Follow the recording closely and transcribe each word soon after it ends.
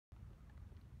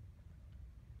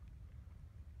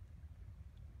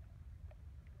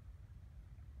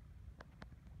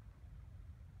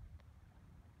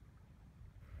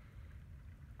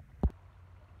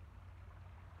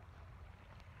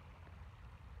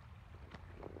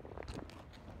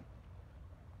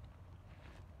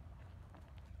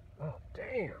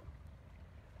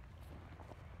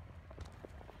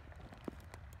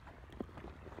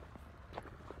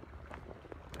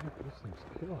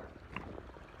are.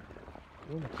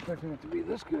 I wasn't expecting it to be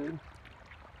this good.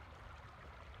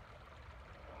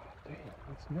 Oh, damn,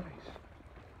 that's nice.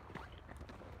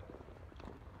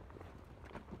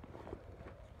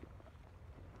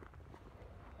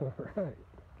 All right,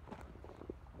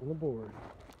 on the board.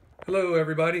 Hello,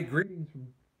 everybody. Greetings from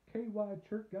KY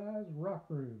Church Guys Rock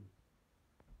Room.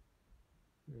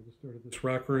 I just started this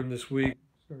rock room this week.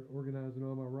 Started organizing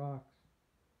all my rocks.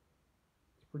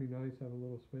 It's pretty nice having a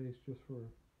little space just for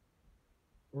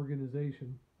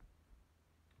organization.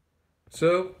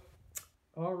 So,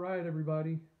 all right,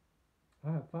 everybody.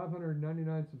 I have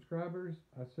 599 subscribers.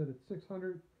 I said at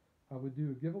 600 I would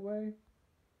do a giveaway.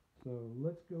 So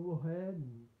let's go ahead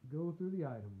and go through the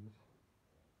items.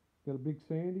 Got a big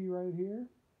Sandy right here.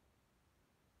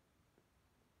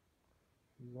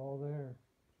 She's all there.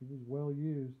 She was well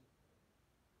used.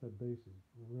 That base is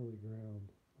really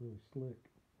ground, really slick.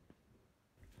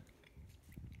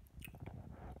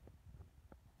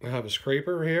 I have a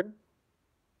scraper here.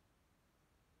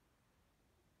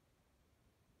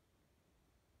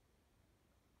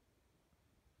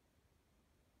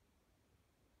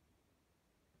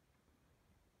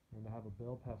 And I have a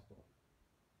bell pestle.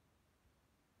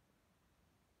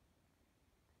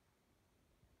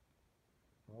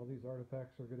 All these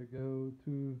artifacts are going to go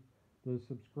to the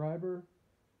subscriber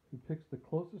who picks the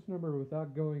closest number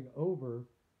without going over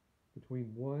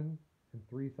between 1 and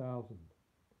 3,000.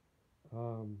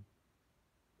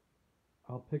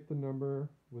 I'll pick the number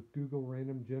with Google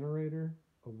Random Generator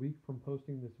a week from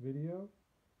posting this video,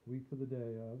 a week to the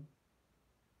day of.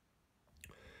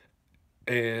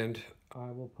 And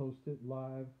I will post it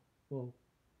live. Well,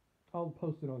 I'll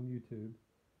post it on YouTube.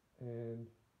 And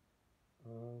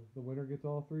the winner gets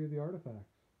all 3 of the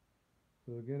artifacts.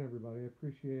 So again, everybody, I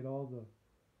appreciate all the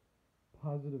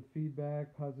positive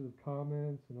feedback, positive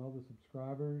comments, and all the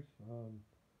subscribers.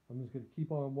 I'm just going to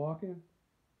keep on walking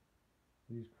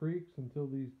these creeks until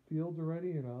these fields are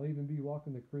ready, and I'll even be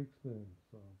walking the creeks then.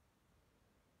 So,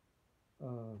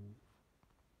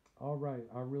 all right,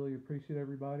 I really appreciate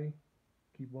everybody.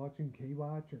 Keep watching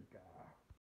KY Church Guys.